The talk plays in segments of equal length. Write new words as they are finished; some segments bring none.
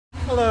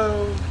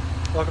Hello!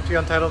 Welcome to the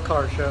Untitled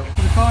Car Show.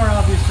 The car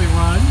obviously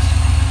runs.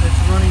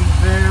 It's running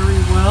very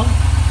well.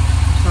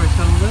 So it's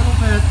got a little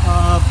bit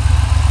of,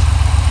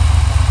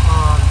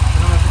 I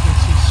don't know if you can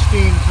see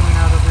steam coming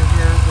out over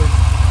here. The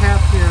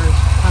cap here is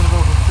kind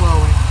of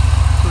overflowing.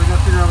 So we got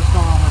to figure out what's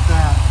going on with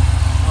that.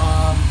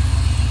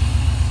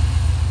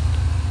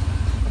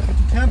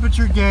 The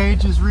temperature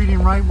gauge is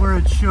reading right where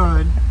it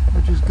should,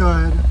 which is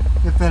good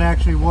if that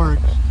actually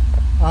works.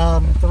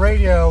 The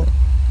radio,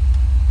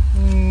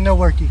 no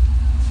worky.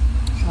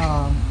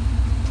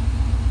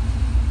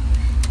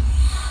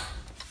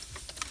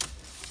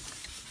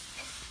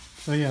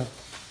 So yeah,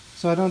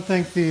 so I don't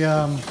think the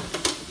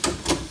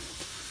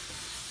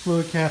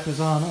fluid cap is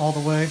on all the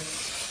way.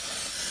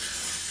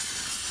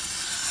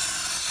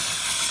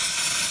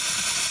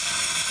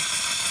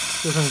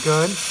 Isn't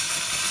good,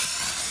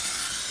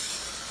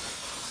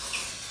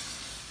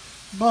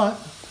 but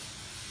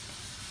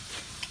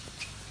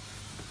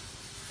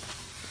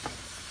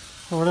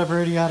for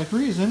whatever idiotic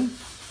reason,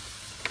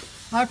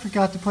 I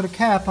forgot to put a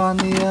cap on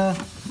the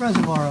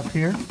reservoir up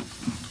here.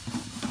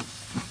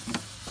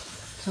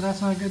 So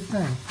that's not a good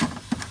thing.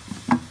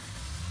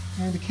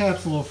 And the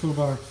cap's a little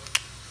foobar.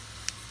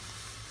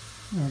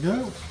 There we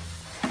go.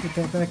 Put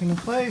that back into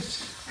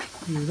place.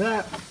 Do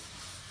that.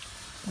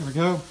 There we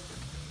go.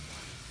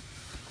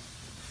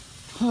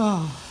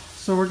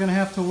 So we're going to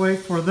have to wait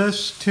for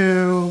this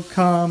to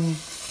come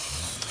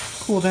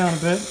cool down a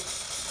bit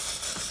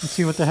and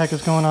see what the heck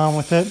is going on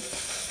with it.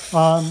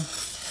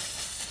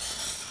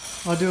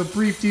 I'll do a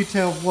brief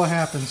detail of what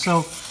happened.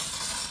 So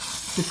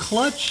the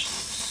clutch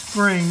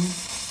spring,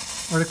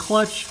 or the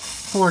clutch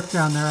fork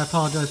down there, I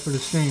apologize for the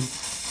steam,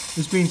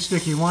 is being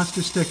sticky. It wants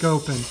to stick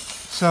open.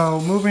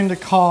 So moving the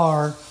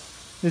car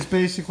is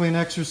basically an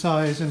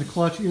exercise in the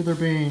clutch either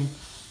being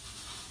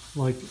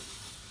like,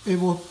 it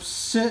will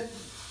sit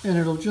and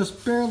it'll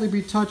just barely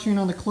be touching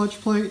on the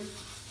clutch plate,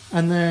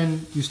 and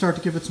then you start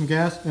to give it some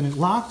gas and it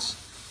locks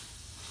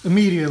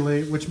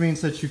immediately, which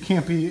means that you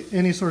can't be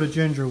any sort of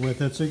ginger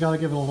with it. So you got to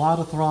give it a lot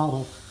of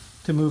throttle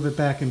to move it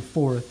back and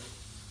forth,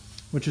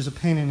 which is a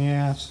pain in the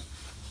ass.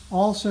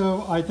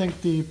 Also, I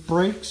think the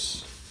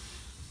brakes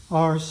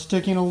are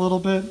sticking a little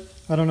bit.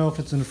 I don't know if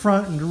it's in the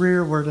front and the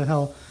rear, where the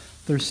hell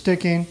they're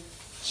sticking.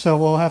 So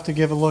we'll have to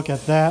give a look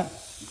at that.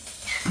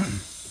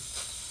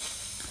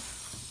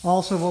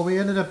 Also, what we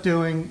ended up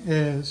doing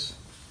is,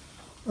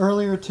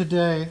 earlier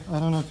today, I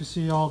don't know if you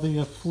see all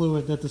the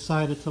fluid that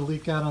decided to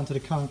leak out onto the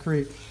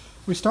concrete.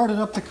 We started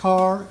up the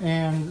car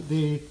and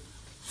the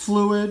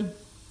fluid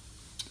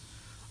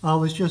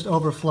was just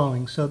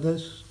overflowing. So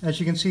this, as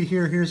you can see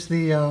here, here's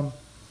the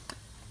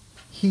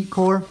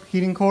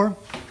heating core.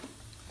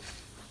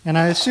 And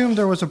I assumed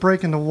there was a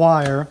break in the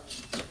wire.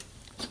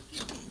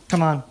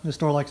 Come on, this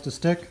door likes to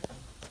stick.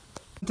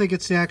 I think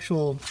it's the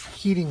actual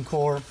heating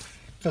core,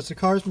 because the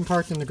car's been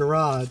parked in the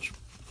garage.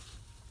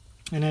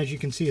 And as you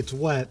can see, it's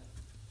wet.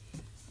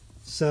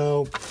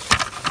 So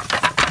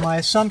my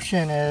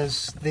assumption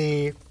is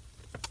the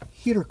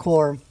heater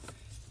core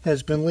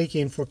has been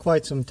leaking for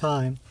quite some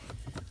time.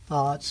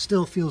 It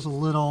still feels a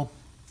little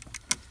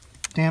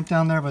damp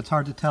down there, but it's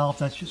hard to tell if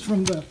that's just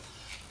from the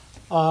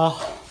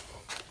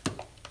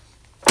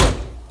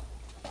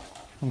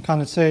from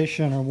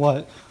condensation or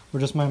what, or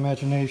just my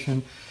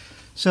imagination.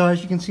 So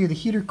as you can see, the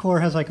heater core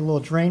has like a little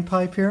drain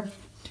pipe here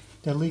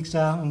that leaks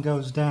out and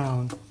goes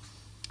down.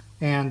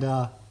 And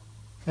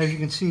as you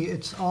can see,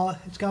 it's got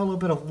a little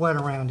bit of wet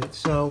around it.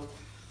 So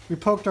we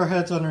poked our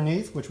heads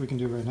underneath, which we can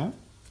do right now.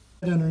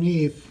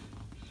 Underneath,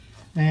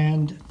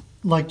 and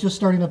like just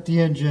starting up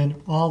the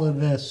engine, all of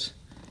this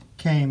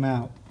came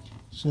out.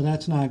 So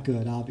that's not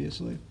good,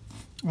 obviously.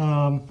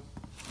 Matter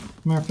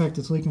of fact,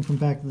 it's leaking from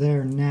back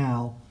there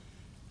now.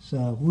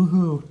 So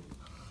woohoo!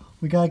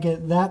 We gotta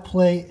get that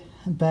plate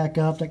back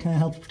up. That kind of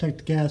helps protect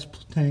the gas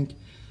tank.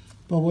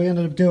 But what we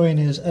ended up doing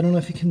is, I don't know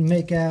if you can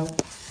make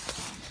out.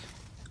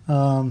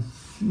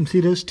 You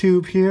see this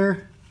tube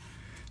here?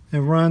 It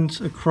runs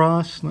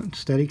across,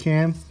 steady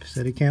cam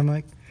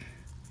like,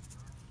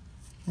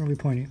 where are we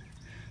pointing?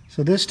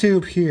 So this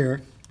tube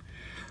here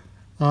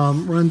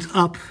runs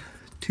up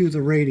to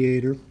the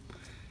radiator,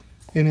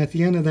 and at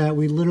the end of that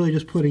we literally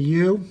just put a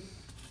U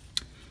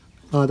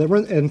it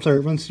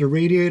runs to the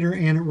radiator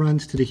and it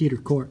runs to the heater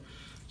core.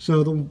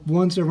 So the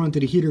ones that run to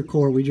the heater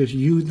core, we just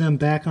use them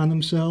back on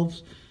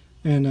themselves,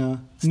 and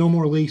no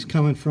more leaks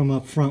coming from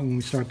up front when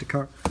we start the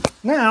car.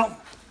 Now,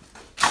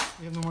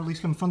 we have no more leaks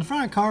coming from the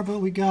front of the car, but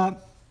we got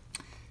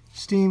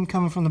steam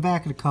coming from the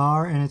back of the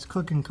car, and it's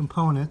cooking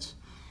components.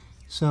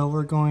 So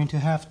we're going to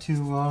have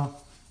to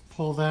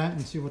pull that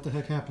and see what the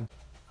heck happened.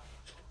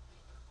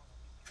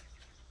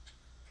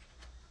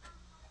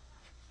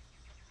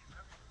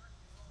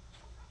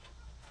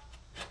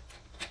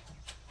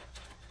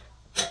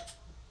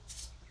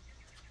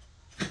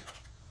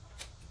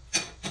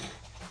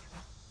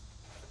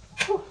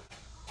 Whew.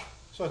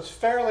 So it's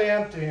fairly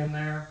empty in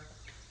there,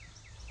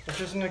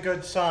 which isn't a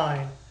good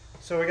sign.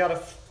 So we got to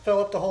fill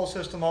up the whole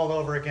system all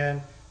over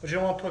again. But you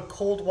don't want to put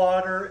cold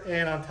water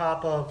in on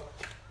top of,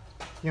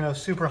 you know,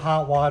 super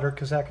hot water,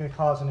 because that could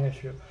cause an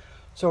issue.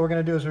 So what we're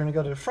going to do is we're going to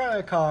go to the front of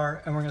the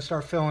car and we're going to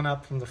start filling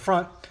up from the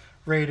front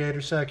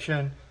radiator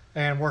section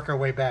and work our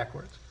way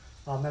backwards.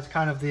 That's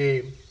kind of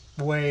the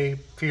way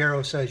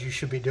Fiero says you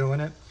should be doing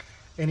it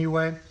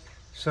anyway.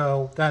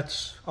 So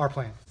that's our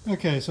plan.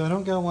 Okay, so I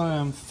don't got one of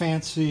them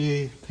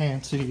fancy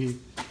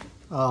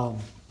coolant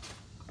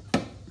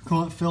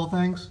fill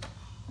things.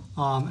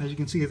 As you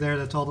can see there,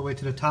 that's all the way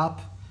to the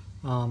top.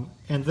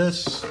 And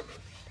this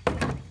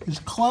is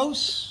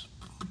close,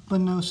 but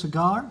no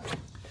cigar.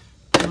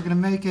 We're going to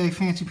make a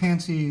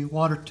fancy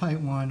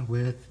watertight one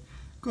with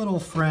good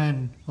old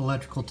friend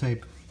electrical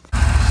tape.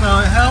 So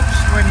it helps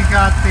when you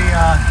got the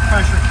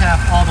pressure cap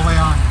all the way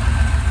on.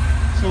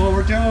 So what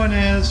we're doing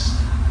is,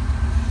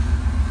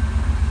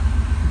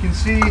 you can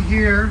see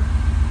here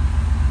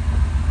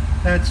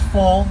that it's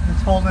full,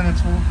 it's holding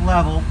its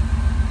level.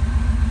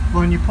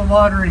 When you put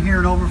water in here,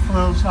 it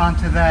overflows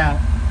onto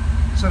that.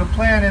 So the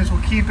plan is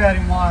we'll keep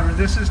adding water.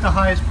 This is the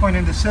highest point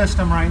in the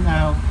system right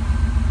now.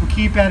 We'll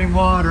keep adding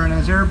water, and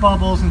as air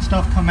bubbles and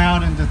stuff come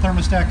out and the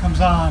thermostat comes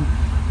on,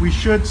 we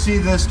should see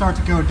this start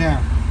to go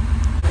down.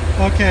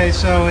 Okay,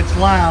 so it's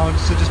loud,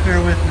 so just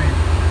bear with me.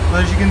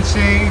 But as you can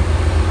see,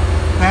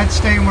 that's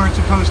staying where it's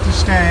supposed to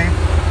stay.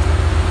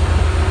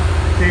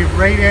 The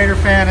radiator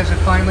fan is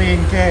finally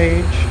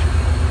engaged,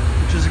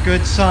 which is a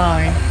good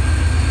sign.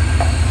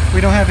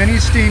 We don't have any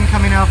steam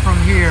coming out from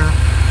here.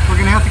 We're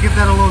going to have to give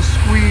that a little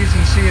squeeze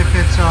and see if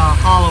it's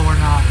hollow or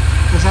not,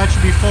 because that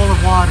should be full of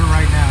water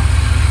right now.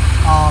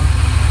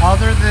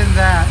 Other than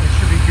that, it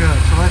should be good.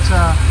 So let's,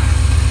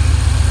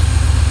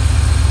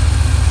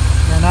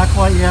 yeah, not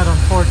quite yet,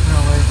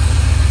 unfortunately.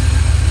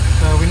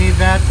 So we need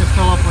that to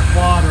fill up with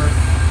water.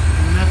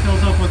 And when that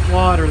fills up with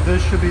water,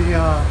 this should be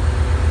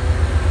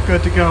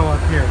good to go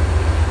up here.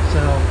 So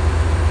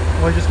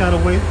we just got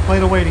to play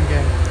the waiting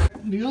game.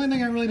 The only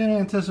thing I really didn't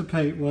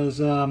anticipate was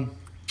how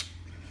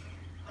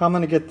I'm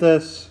going to get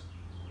this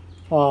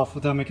off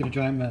without making a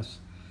giant mess.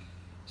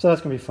 So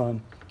that's going to be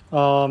fun.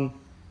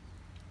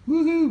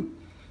 Woohoo!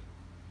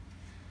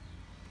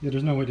 Yeah,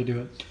 there's no way to do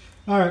it.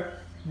 Alright,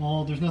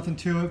 well, there's nothing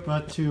to it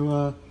but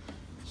to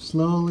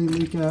slowly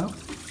leak out.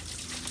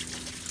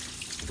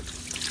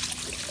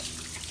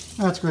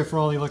 That's great for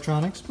all the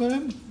electronics, but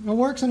it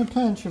works in a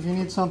pinch if you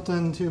need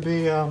something to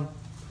be,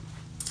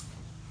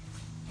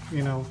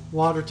 you know,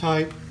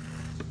 watertight.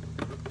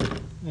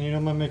 And you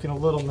don't mind making a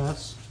little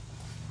mess.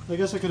 I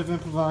guess I could have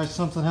improvised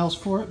something else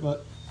for it,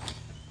 but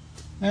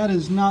that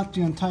is not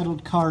the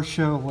Untitled Car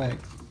Show way.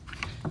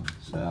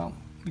 So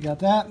we got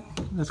that.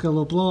 That's got a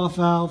little blow-off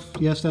valve.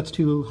 Yes, that's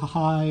too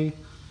high,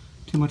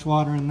 too much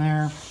water in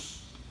there,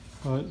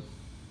 but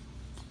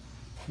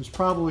there's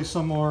probably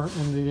some more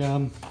in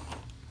the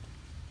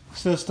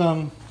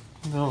system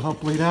that'll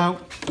help bleed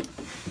out.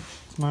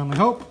 It's my only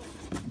hope.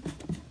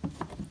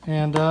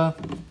 And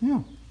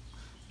yeah.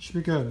 Should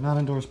be good. Not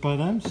endorsed by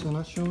them, so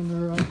not showing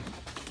their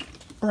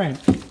brand.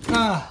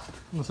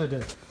 Unless I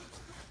did.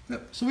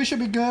 Yep. So we should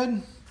be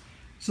good.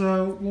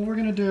 So what we're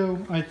going to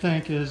do, I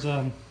think, is,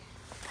 like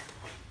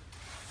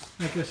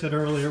I said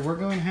earlier, we're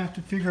going to have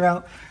to figure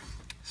out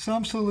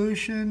some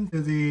solution to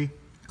the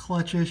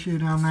clutch issue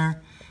down there.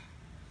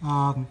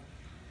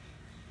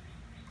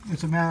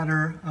 It's a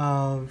matter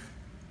of,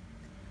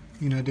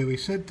 you know, do we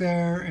sit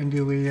there and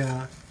do we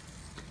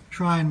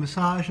try and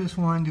massage this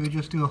one? Do we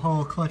just do a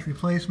whole clutch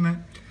replacement?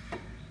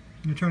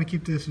 I'm trying to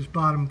keep this as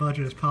bottom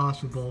budget as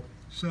possible.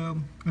 So,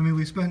 I mean,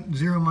 we spent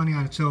zero money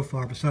on it so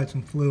far, besides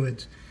some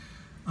fluids.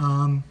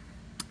 So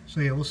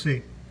yeah, we'll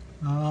see.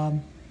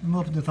 I'm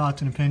open to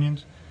thoughts and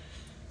opinions.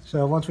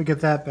 So once we get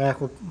that back,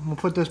 we'll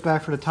put this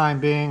back for the time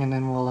being, and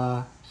then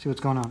we'll see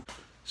what's going on.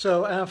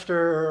 So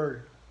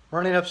after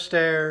running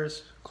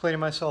upstairs, cleaning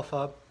myself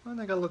up, I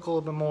think I look a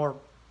little bit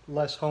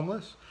less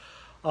homeless.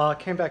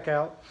 Came back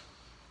out.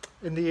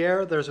 In the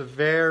air, there's a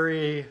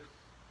very,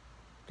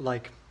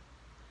 like,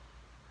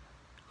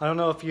 I don't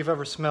know if you've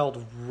ever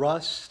smelled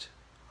rust,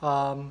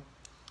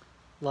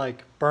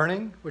 like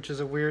burning, which is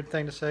a weird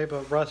thing to say,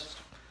 but rust,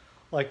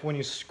 like when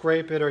you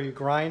scrape it or you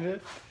grind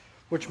it,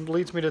 which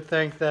leads me to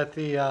think that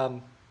the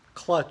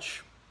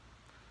clutch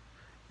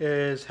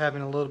is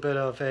having a little bit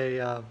of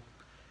a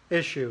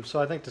issue.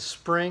 So I think the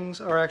springs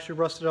are actually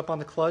rusted up on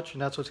the clutch,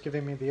 and that's what's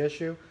giving me the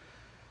issue.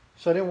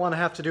 So I didn't want to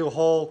have to do a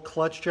whole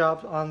clutch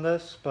job on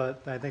this,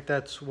 but I think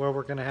that's where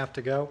we're going to have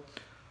to go.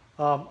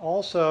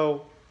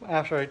 Also,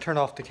 after I turned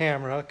off the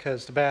camera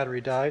because the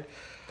battery died,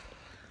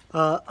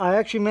 I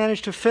actually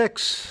managed to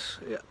fix,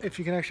 if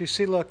you can actually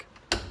see, look,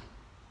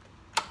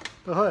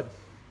 the hood.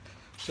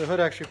 So the hood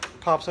actually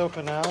pops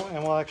open now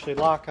and will actually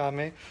lock on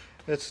me.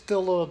 It's still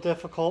a little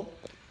difficult.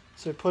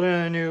 So I put in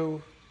a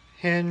new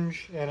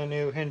hinge and a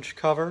new hinge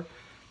cover,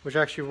 which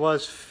actually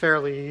was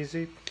fairly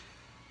easy.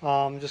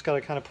 Just got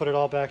to kind of put it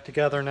all back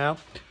together now.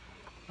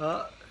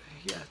 Yeah,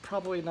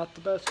 probably not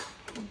the best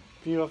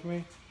view of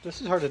me.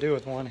 This is hard to do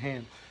with one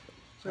hand.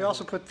 So we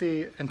also put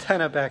the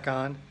antenna back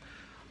on,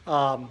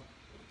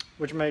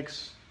 which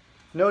makes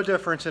no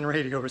difference in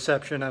radio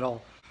reception at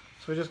all.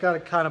 So we just got to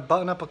kind of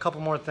button up a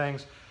couple more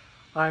things.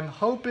 I'm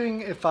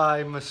hoping if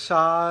I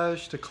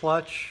massage the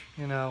clutch,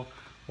 you know,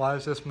 Why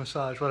is this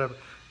massage? Whatever.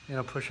 You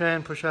know, push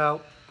in, push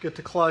out, get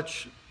the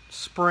clutch,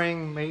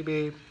 spring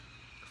maybe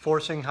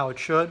forcing how it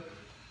should.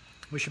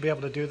 We should be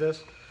able to do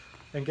this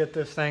and get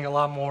this thing a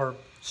lot more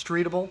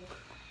streetable.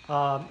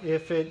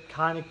 If it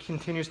kind of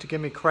continues to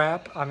give me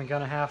crap, I'm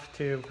gonna have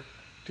to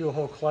do a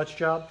whole clutch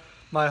job.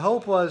 My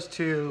hope was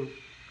to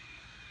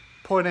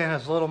put in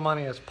as little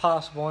money as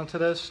possible into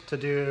this to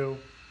do,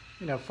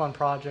 you know, fun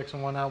projects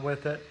and whatnot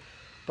with it.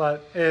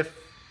 But if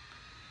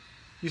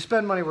you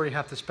spend money where you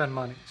have to spend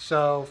money.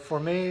 So for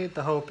me,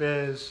 the hope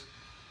is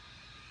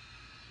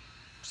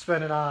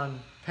spend it on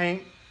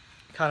paint,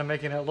 kind of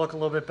making it look a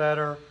little bit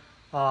better.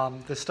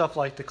 The stuff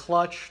like the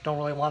clutch, don't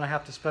really want to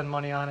have to spend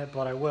money on it,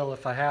 but I will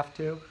if I have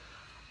to.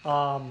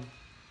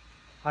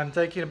 I'm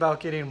thinking about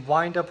getting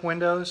wind-up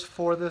windows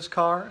for this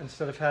car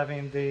instead of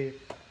having the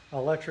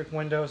electric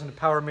windows and the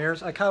power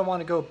mirrors. I kind of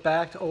want to go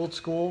back to old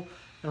school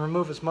and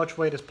remove as much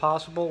weight as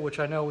possible, which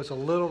I know is a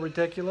little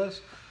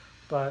ridiculous,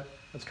 but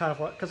it's kind of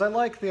what, because I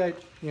like the,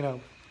 you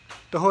know,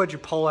 the hood you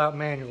pull out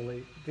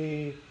manually.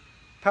 The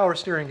power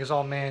steering is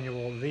all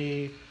manual.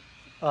 The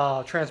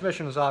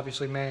transmission is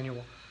obviously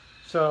manual.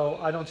 So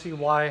I don't see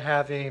why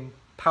having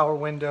power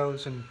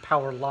windows and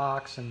power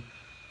locks and,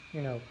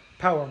 you know,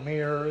 power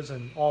mirrors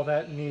and all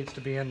that needs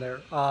to be in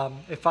there.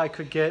 If I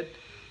could get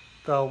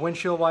the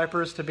windshield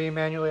wipers to be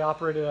manually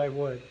operated, I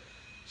would.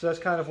 So that's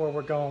kind of where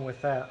we're going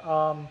with that.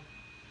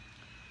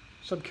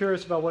 So I'm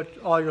curious about what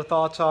all your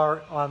thoughts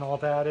are on all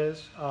that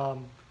is.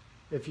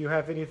 If you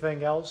have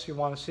anything else you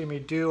want to see me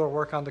do or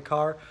work on the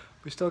car,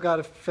 we still got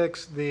to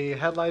fix the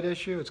headlight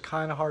issue. It's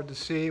kind of hard to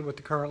see with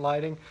the current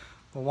lighting.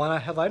 Well, one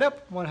headlight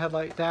up, one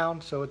headlight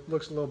down, so it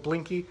looks a little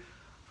blinky.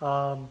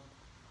 But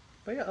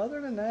yeah,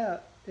 other than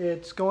that,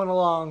 it's going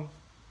along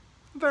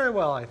very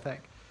well, I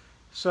think.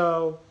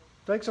 So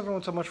thanks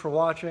everyone so much for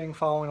watching,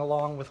 following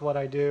along with what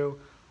I do.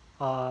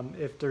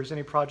 If there's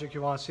any project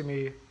you want to see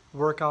me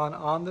work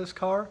on this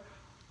car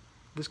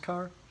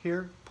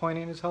here,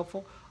 pointing is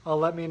helpful,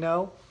 let me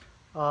know.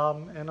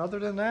 And other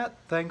than that,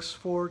 thanks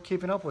for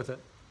keeping up with it.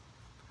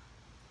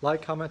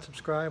 Like, comment,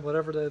 subscribe,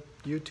 whatever the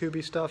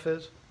YouTube-y stuff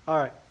is. All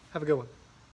right, have a good one.